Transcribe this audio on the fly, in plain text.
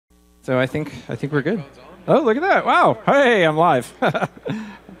So I think we're good. Oh, look at that. Wow. Hey, I'm live.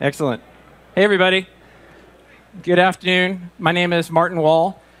 Excellent. Hey, everybody. Good afternoon. My name is Martin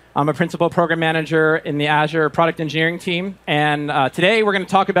Wall. I'm a principal program manager in the Azure product engineering team. And today we're going to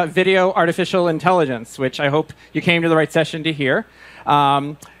talk about video artificial intelligence, which I hope you came to the right session to hear.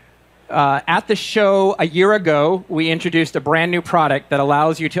 At the show a year ago, we introduced a brand new product that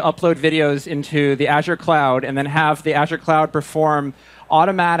allows you to upload videos into the Azure cloud and then have the Azure cloud perform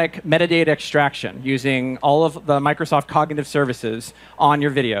automatic metadata extraction using all of the Microsoft Cognitive Services on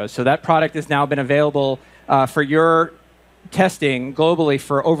your videos. So that product has now been available for your testing globally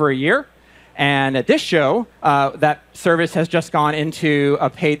for over a year. And at this show, that service has just gone into a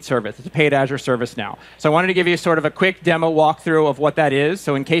paid service. It's a paid Azure service now. So I wanted to give you sort of a quick demo walkthrough of what that is.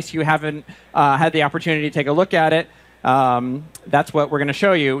 So in case you haven't had the opportunity to take a look at it, that's what we're going to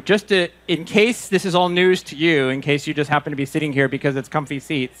show you. Just in case this is all news to you, in case you just happen to be sitting here because it's comfy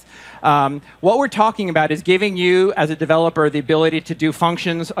seats, what we're talking about is giving you, as a developer, the ability to do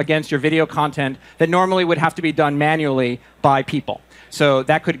functions against your video content that normally would have to be done manually by people. So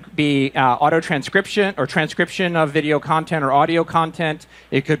that could be auto-transcription or transcription of video content or audio content.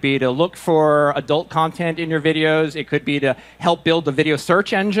 It could be to look for adult content in your videos. It could be to help build the video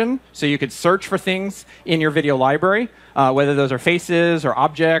search engine, so you could search for things in your video library, whether those are faces or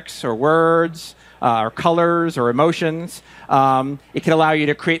objects or words or colors or emotions. It can allow you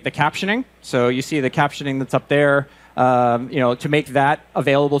to create the captioning. So you see the captioning that's up there, to make that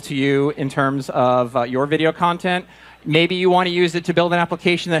available to you in terms of your video content. Maybe you want to use it to build an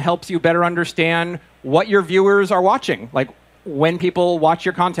application that helps you better understand what your viewers are watching. Like, when people watch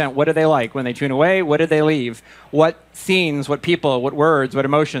your content, what do they like? When they tune away, what do they leave? What scenes, what people, what words, what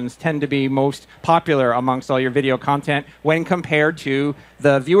emotions tend to be most popular amongst all your video content when compared to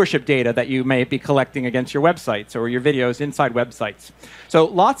the viewership data that you may be collecting against your websites or your videos inside websites? So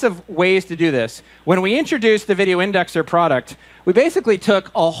lots of ways to do this. When we introduced the Video Indexer product, we basically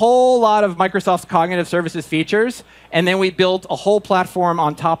took a whole lot of Microsoft's Cognitive Services features, and then we built a whole platform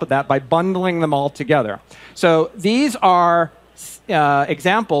on top of that by bundling them all together. So these are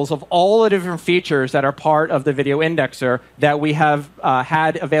examples of all the different features that are part of the Video Indexer that we have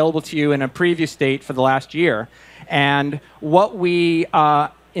had available to you in a preview state for the last year. And what we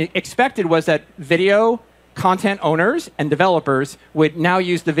expected was that video content owners and developers would now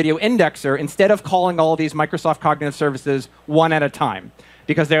use the Video Indexer instead of calling all these Microsoft Cognitive Services one at a time,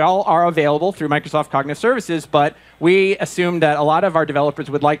 because they all are available through Microsoft Cognitive Services, but we assumed that a lot of our developers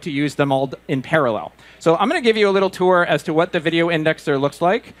would like to use them all in parallel. So I'm going to give you a little tour as to what the Video Indexer looks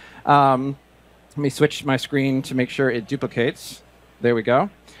like. Let me switch my screen to make sure it duplicates. There we go.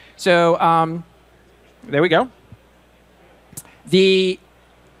 So there we go. The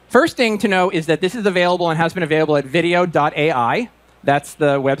first thing to know is that this is available and has been available at video.ai. That's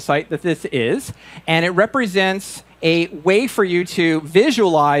the website that this is. And it represents a way for you to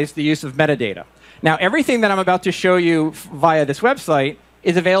visualize the use of metadata. Now, everything that I'm about to show you via this website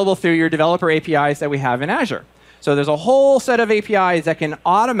is available through your developer APIs that we have in Azure. So there's a whole set of APIs that can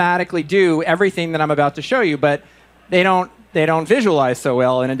automatically do everything that I'm about to show you, but they don't visualize so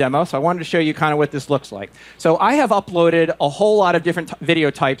well in a demo, so I wanted to show you kind of what this looks like. So I have uploaded a whole lot of different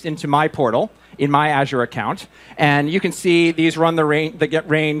video types into my portal in my Azure account, and you can see these run the range. They get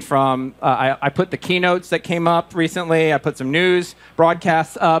range from I put the keynotes that came up recently. I put some news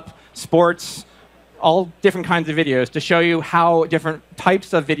broadcasts up, sports, all different kinds of videos to show you how different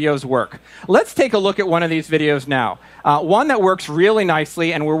types of videos work. Let's take a look at one of these videos now. One that works really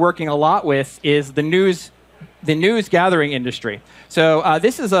nicely and we're working a lot with is the news gathering industry. So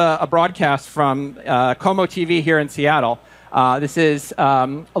this is a broadcast from Como TV here in Seattle. This is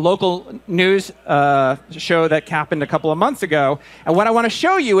a local news show that happened a couple of months ago. And what I want to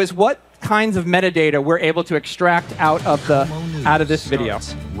show you is what kinds of metadata we're able to extract out of this video.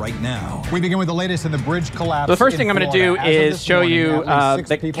 Right now, we begin with the latest in the bridge collapse. So the first thing I'm going to do is show you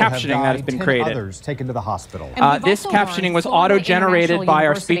the captioning that has been created. Others taken to the hospital. This captioning was auto-generated by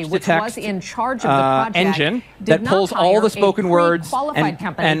our speech-to-text engine that pulls all the spoken words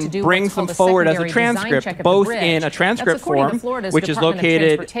and brings them forward as a transcript, both in a transcript form, which is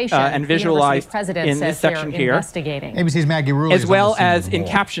located and visualized in this section here, ABC's Maggie Rulli, as well as in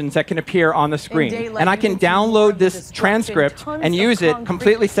captions that can appear on the screen. And I can download this transcript and use it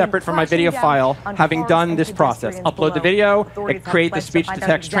completely separate from my video file, having done this process. Upload the video, create the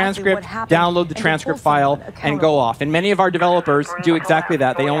speech-to-text transcript, download the transcript file, and go off. And many of our developers do exactly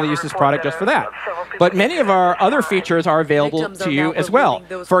that. They only use this product just for that. But many of our other features are available to you as well.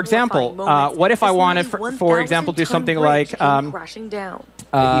 For example, what if I wanted, for example, do something like,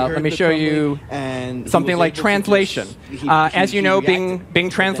 let me show you something like translation. As you know, Bing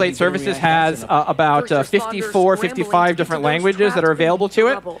Translate Services has about 54, 55 different languages that are available to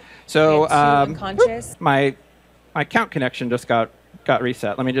it. So my account connection just got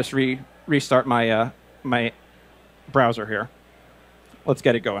reset. Let me just restart my my browser here. Let's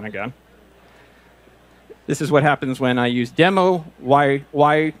get it going again. This is what happens when I use demo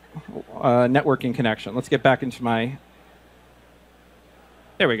networking connection. Let's get back into my.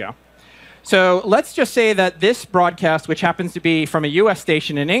 There we go. So let's just say that this broadcast, which happens to be from a US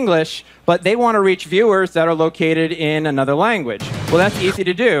station in English, but they want to reach viewers that are located in another language. Well, that's easy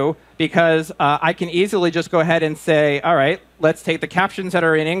to do because I can easily just go ahead and say, all right, let's take the captions that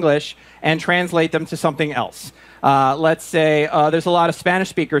are in English and translate them to something else. Let's say there's a lot of Spanish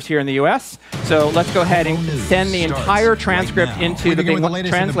speakers here in the US, so let's go ahead and send the entire transcript into the Bing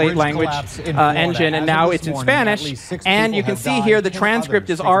Translate language engine, and now it's in Spanish. And you can see here the transcript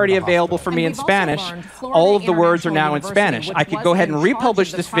is already available for me in Spanish. All of the words are now in Spanish. I could go ahead and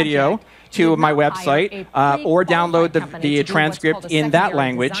republish this video to my website or download the transcript in that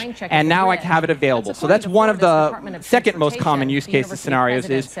language, and now I have it available. So that's one of the second most common use cases scenarios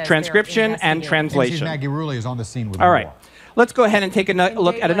is transcription and translation. All right. Let's go ahead and take a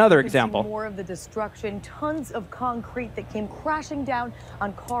look at another example. More of the destruction, tons of concrete that came crashing down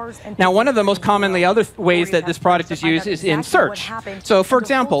on cars. And now, one of the most commonly other ways that this product is used is in search. So, for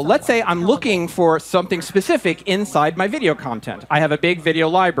example, let's say I'm looking for something specific inside my video content. I have a big video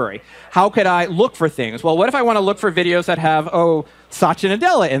library. How could I look for things? Well, what if I want to look for videos that have, Satya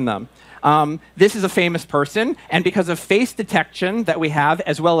Nadella in them? This is a famous person, and because of face detection that we have,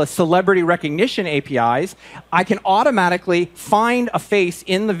 as well as celebrity recognition APIs, I can automatically find a face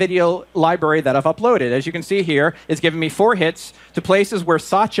in the video library that I've uploaded. As you can see here, it's giving me 4 hits to places where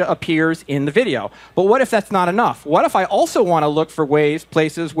Satya appears in the video. But what if that's not enough? What if I also want to look for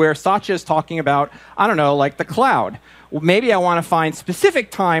places where Satya is talking about, I don't know, like the cloud? Well, maybe I want to find specific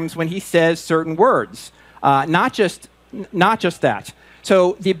times when he says certain words, not just that.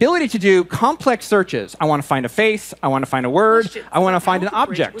 So the ability to do complex searches, I want to find a face, I want to find a word, I want to find an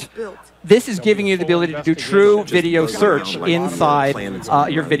object. This is giving you the ability to do true video search inside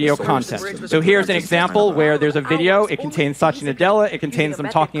your video content. So here's an example where there's a video. It contains Satya Nadella. It contains them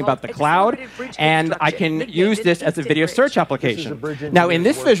talking about the cloud. And I can use this as a video search application. Now, in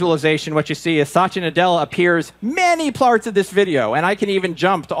this visualization, what you see is Satya Nadella appears many parts of this video. And I can even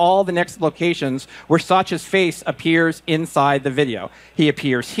jump to all the next locations where Satya's face appears inside the video. He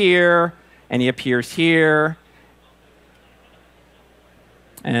appears here, and he appears here.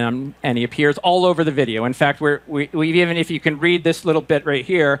 And he appears all over the video. In fact, even if you can read this little bit right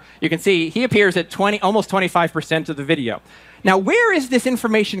here, you can see he appears at almost 25% of the video. Now, where is this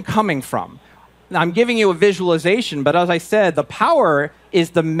information coming from? Now, I'm giving you a visualization, but as I said, the power is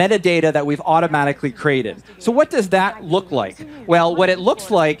the metadata that we've automatically created. So what does that look like? Well, what it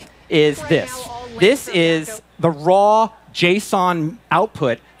looks like is this. This is the raw JSON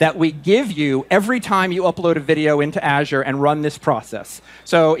output that we give you every time you upload a video into Azure and run this process.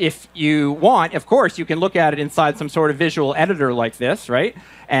 So if you want, of course, you can look at it inside some sort of visual editor like this, right?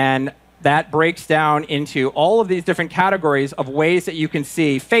 And that breaks down into all of these different categories of ways that you can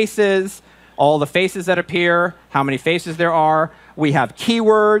see faces, all the faces that appear, how many faces there are. We have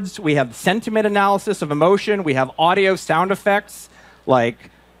keywords. We have sentiment analysis of emotion. We have audio sound effects,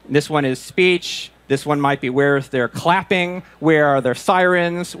 like this one is speech. This one might be where is there clapping, where are there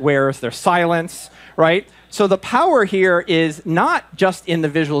sirens, where is there silence, right? So the power here is not just in the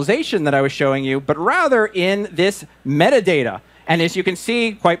visualization that I was showing you, but rather in this metadata. And as you can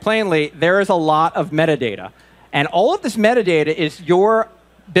see quite plainly, there is a lot of metadata. And all of this metadata is your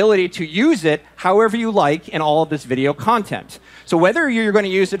ability to use it however you like in all of this video content. So whether you're going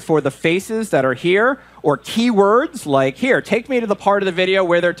to use it for the faces that are here or keywords like here, take me to the part of the video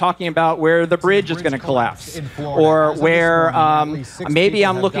where they're talking about where the bridge is going to collapse, or where maybe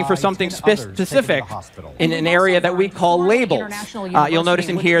I'm looking for something specific in an area that we call labels. You'll notice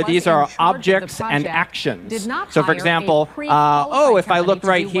in here these are objects and actions. So for example, if I look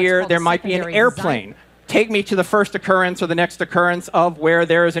right here, there might be an airplane. Take me to the first occurrence or the next occurrence of where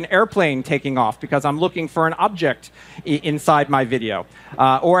there is an airplane taking off because I'm looking for an object inside my video.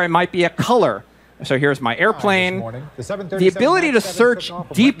 Or it might be a color. So here's my airplane. The ability to search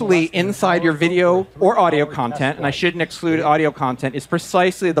deeply inside your video or audio content, and I shouldn't exclude audio content, is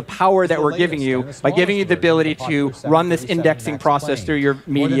precisely the power that we're giving you by giving you the ability to run this indexing process through your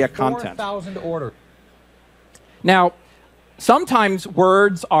media content. Now, sometimes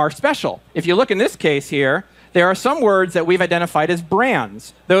words are special. If you look in this case here, there are some words that we've identified as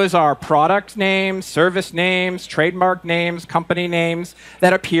brands. Those are product names, service names, trademark names, company names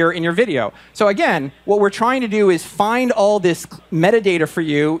that appear in your video. So again, what we're trying to do is find all this metadata for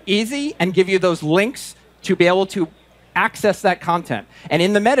you easy and give you those links to be able to access that content. And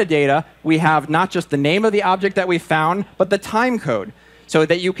in the metadata, we have not just the name of the object that we found, but the time code, so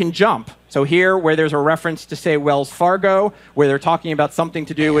that you can jump. So here, where there's a reference to, say, Wells Fargo, where they're talking about something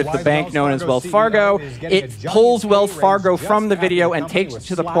to do with the bank known as Wells Fargo, it pulls Wells Fargo from the video and takes it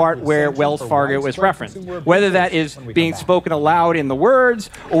to the part where Wells Fargo is referenced, whether that is being spoken aloud in the words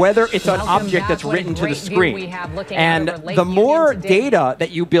or whether it's an object that's written to the screen. And the more data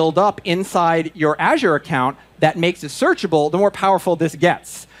that you build up inside your Azure account that makes it searchable, the more powerful this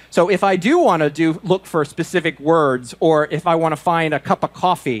gets. So if I do want to look for specific words, or if I want to find a cup of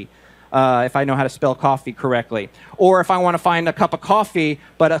coffee, if I know how to spell coffee correctly, or if I want to find a cup of coffee,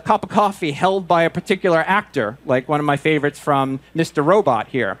 but a cup of coffee held by a particular actor, like one of my favorites from Mr. Robot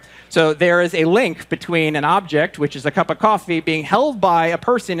here. So there is a link between an object, which is a cup of coffee, being held by a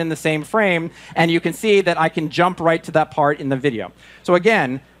person in the same frame, and you can see that I can jump right to that part in the video. So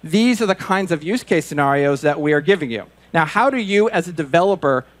again, these are the kinds of use case scenarios that we are giving you. Now, how do you, as a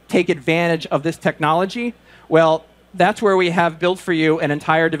developer, take advantage of this technology? Well, that's where we have built for you an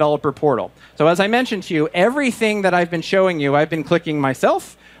entire developer portal. So as I mentioned to you, everything that I've been showing you, I've been clicking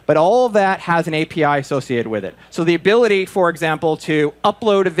myself, but all of that has an API associated with it. So the ability, for example, to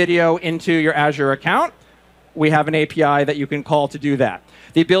upload a video into your Azure account, we have an API that you can call to do that.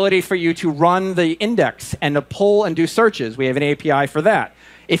 The ability for you to run the index and to pull and do searches, we have an API for that.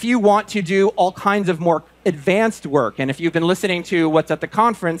 If you want to do all kinds of more advanced work, and if you've been listening to what's at the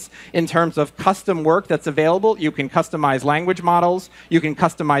conference in terms of custom work that's available, you can customize language models, you can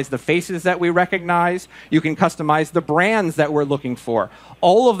customize the faces that we recognize, you can customize the brands that we're looking for.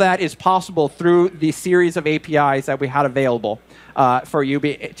 All of that is possible through the series of APIs that we had available for you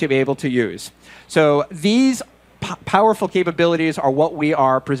to be able to use. So these powerful capabilities are what we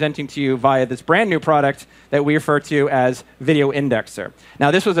are presenting to you via this brand new product that we refer to as Video Indexer.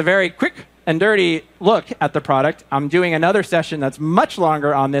 Now, this was a very quick and dirty look at the product. I'm doing another session that's much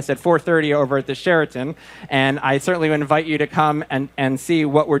longer on this at 4:30 over at the Sheraton, and I certainly would invite you to come and see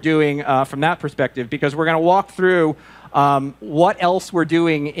what we're doing from that perspective, because we're going to walk through what else we're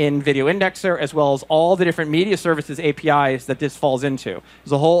doing in Video Indexer, as well as all the different media services APIs that this falls into.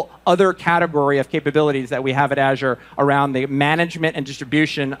 There's a whole other category of capabilities that we have at Azure around the management and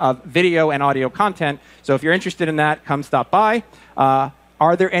distribution of video and audio content. So if you're interested in that, come stop by.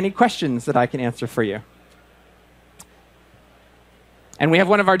 Are there any questions that I can answer for you? And we have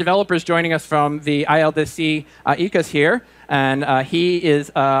one of our developers joining us from the ILDC ECAS here. And he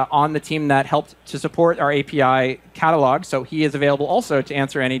is on the team that helped to support our API catalog. So he is available also to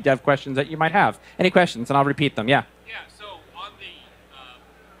answer any dev questions that you might have. Any questions? And I'll repeat them. Yeah? Yeah, so on the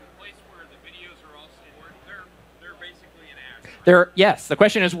place where the videos are all stored, they're basically in Azure. Yes. The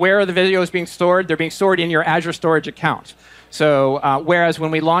question is, where are the videos being stored? They're being stored in your Azure storage account. So whereas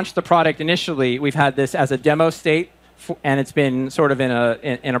when we launched the product initially, we've had this as a demo state, and it's been sort of in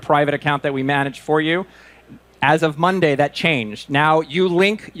a private account that we manage for you. As of Monday, that changed. Now you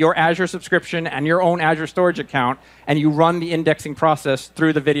link your Azure subscription and your own Azure storage account, and you run the indexing process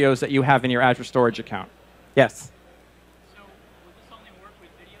through the videos that you have in your Azure storage account. Yes? So will this only work with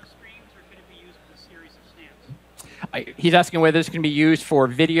video streams, or could it be used with a series of stamps? He's asking whether this can be used for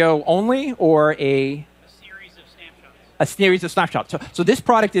video only or a series of snapshots. A series of snapshots. So this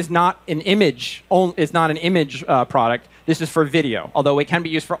product is not an image. Is not an image product. This is for video, although it can be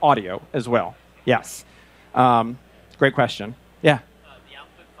used for audio as well. Yes. Great question. Yeah. The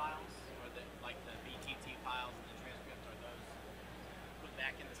output files, or like the VTT files and the transcripts, are those put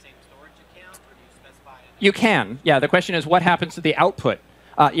back in the same storage account, or do you specify it? You can. Yeah. The question is, what happens to the output?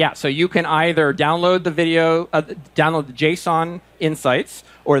 Yeah. So you can either download the video, download the JSON insights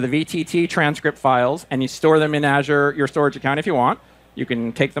or the VTT transcript files, and you store them in Azure, your storage account, if you want. You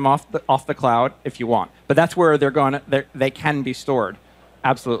can take them off the cloud if you want. But that's where they can be stored.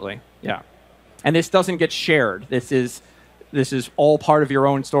 Absolutely. Yeah. And this doesn't get shared. This is all part of your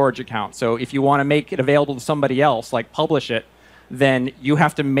own storage account. So if you want to make it available to somebody else, like publish it, then you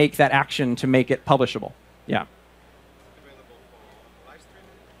have to make that action to make it publishable. Yeah. Available for live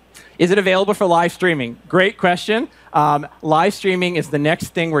streaming? Is it available for live streaming? Great question. Live streaming is the next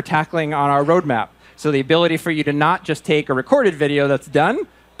thing we're tackling on our roadmap. So the ability for you to not just take a recorded video that's done,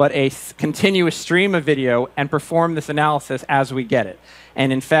 but a continuous stream of video and perform this analysis as we get it.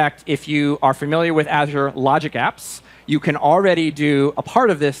 And in fact, if you are familiar with Azure Logic Apps, you can already do a part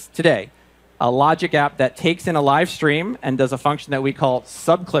of this today. A Logic app that takes in a live stream and does a function that we call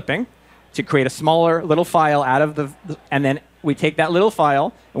subclipping to create a smaller little file out of and then we take that little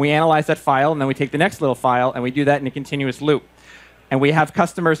file and we analyze that file, and then we take the next little file and we do that in a continuous loop. And we have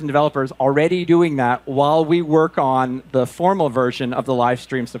customers and developers already doing that while we work on the formal version of the live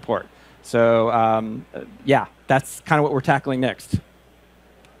stream support. So yeah, that's kind of what we're tackling next.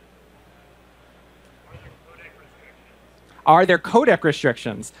 Are there codec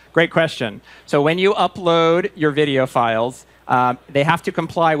restrictions? Great question. So when you upload your video files, they have to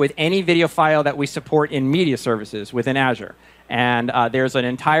comply with any video file that we support in media services within Azure. And there's an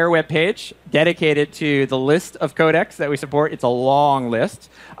entire web page dedicated to the list of codecs that we support. It's a long list.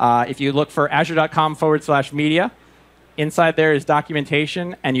 If you look for azure.com/media, inside there is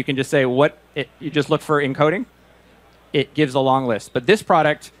documentation, and you can just say you just look for encoding. It gives a long list. But this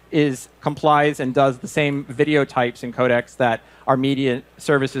product complies and does the same video types and codecs that our media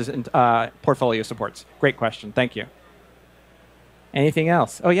services and portfolio supports. Great question. Thank you. Anything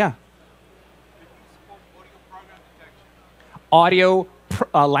else? Oh, yeah. Audio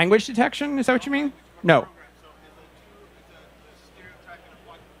language detection? Is that what you mean? No.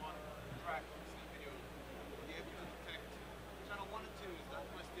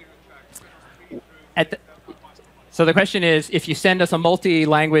 So the question is, if you send us a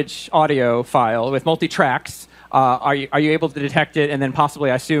multi-language audio file with multi-tracks, are you able to detect it and then possibly,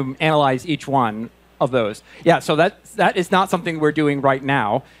 I assume, analyze each one of those? Yeah, so that is not something we're doing right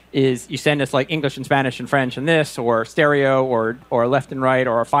now. Is you send us like English and Spanish and French and this, or stereo, or left and right,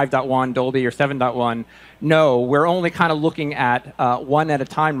 or 5.1 Dolby or 7.1. No, we're only kind of looking at one at a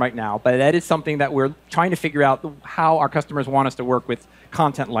time right now. But that is something that we're trying to figure out how our customers want us to work with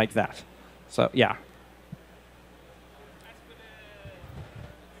content like that. So yeah.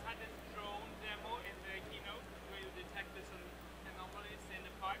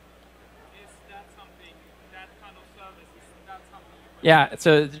 Yeah,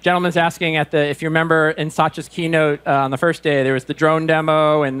 so the gentleman's asking if you remember in Satya's keynote on the first day, there was the drone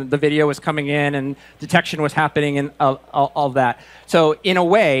demo and the video was coming in and detection was happening and all that. So in a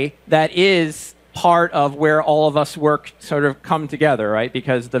way, that is part of where all of us work sort of come together, right?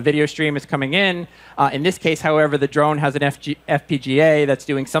 Because the video stream is coming in. In this case, however, the drone has an FPGA that's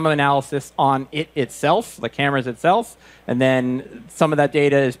doing some analysis on it itself, the cameras itself, and then some of that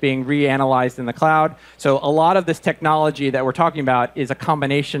data is being reanalyzed in the cloud. So a lot of this technology that we're talking about is a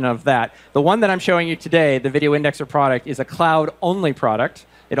combination of that. The one that I'm showing you today, the Video Indexer product, is a cloud-only product.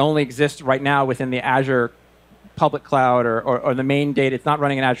 It only exists right now within the Azure public cloud or the main data. It's not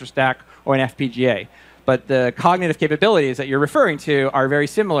running an Azure Stack or an FPGA. But the cognitive capabilities that you're referring to are very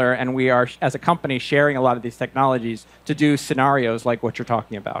similar, and we are, as a company, sharing a lot of these technologies to do scenarios like what you're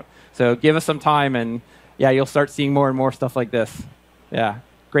talking about. So give us some time, and yeah, you'll start seeing more and more stuff like this. Yeah,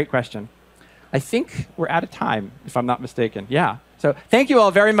 great question. I think we're out of time, if I'm not mistaken. Yeah. So thank you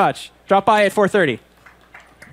all very much. Drop by at 4:30.